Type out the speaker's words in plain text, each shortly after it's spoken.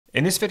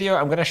In this video,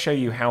 I'm going to show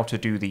you how to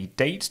do the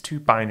date to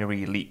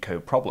binary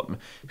Leetcode problem.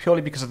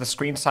 Purely because of the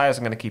screen size,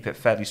 I'm going to keep it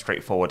fairly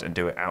straightforward and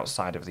do it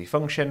outside of the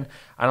function,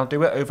 and I'll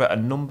do it over a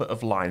number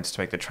of lines to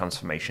make the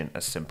transformation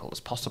as simple as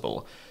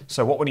possible.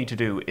 So what we need to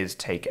do is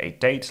take a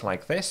date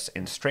like this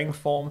in string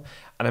form,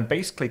 and then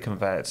basically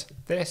convert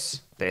this,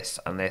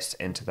 and this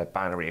into the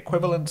binary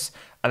equivalents,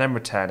 and then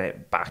return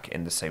it back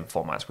in the same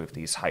format with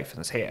these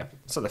hyphens here.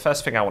 So the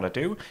first thing I want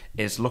to do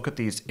is look at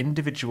these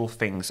individual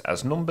things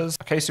as numbers.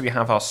 Okay, so we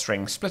have our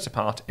string split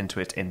apart into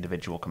its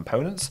individual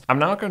components. I'm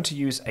now going to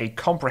use a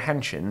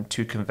comprehension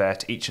to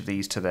convert each of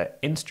these to the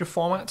integer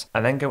format,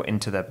 and then go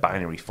into the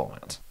binary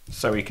format.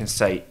 So we can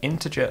say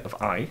integer of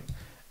I,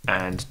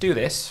 and do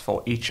this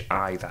for each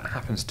I that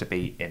happens to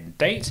be in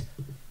date.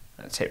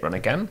 Let's hit run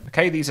again.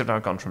 Okay, these have now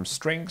gone from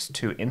strings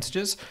to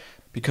integers.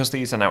 Because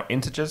these are now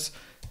integers,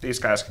 these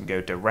guys can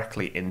go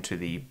directly into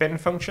the bin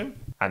function.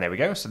 And there we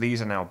go, so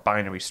these are now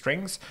binary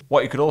strings.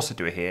 What you could also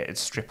do here is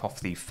strip off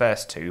the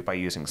first two by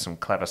using some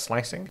clever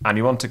slicing. And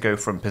you want to go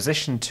from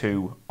position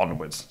 2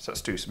 onwards. So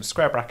let's do some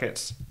square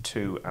brackets,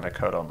 2 and a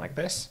colon like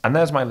this. And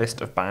there's my list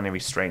of binary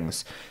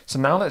strings. So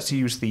now let's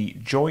use the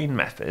join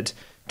method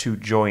to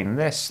join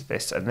this,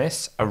 this and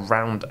this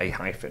around a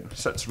hyphen.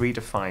 So let's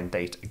redefine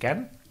date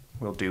again.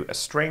 We'll do a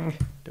string,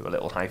 do a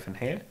little hyphen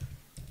here.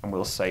 And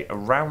we'll say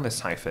around this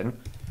hyphen,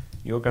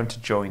 you're going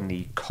to join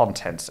the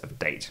contents of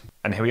date.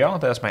 And here we are,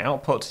 there's my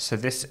output. So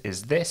this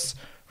is this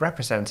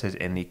represented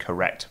in the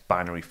correct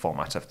binary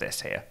format of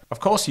this here.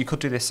 Of course, you could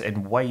do this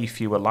in way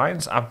fewer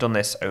lines. I've done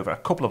this over a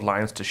couple of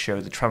lines to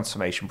show the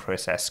transformation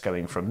process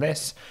going from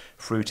this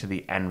through to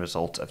the end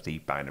result of the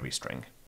binary string.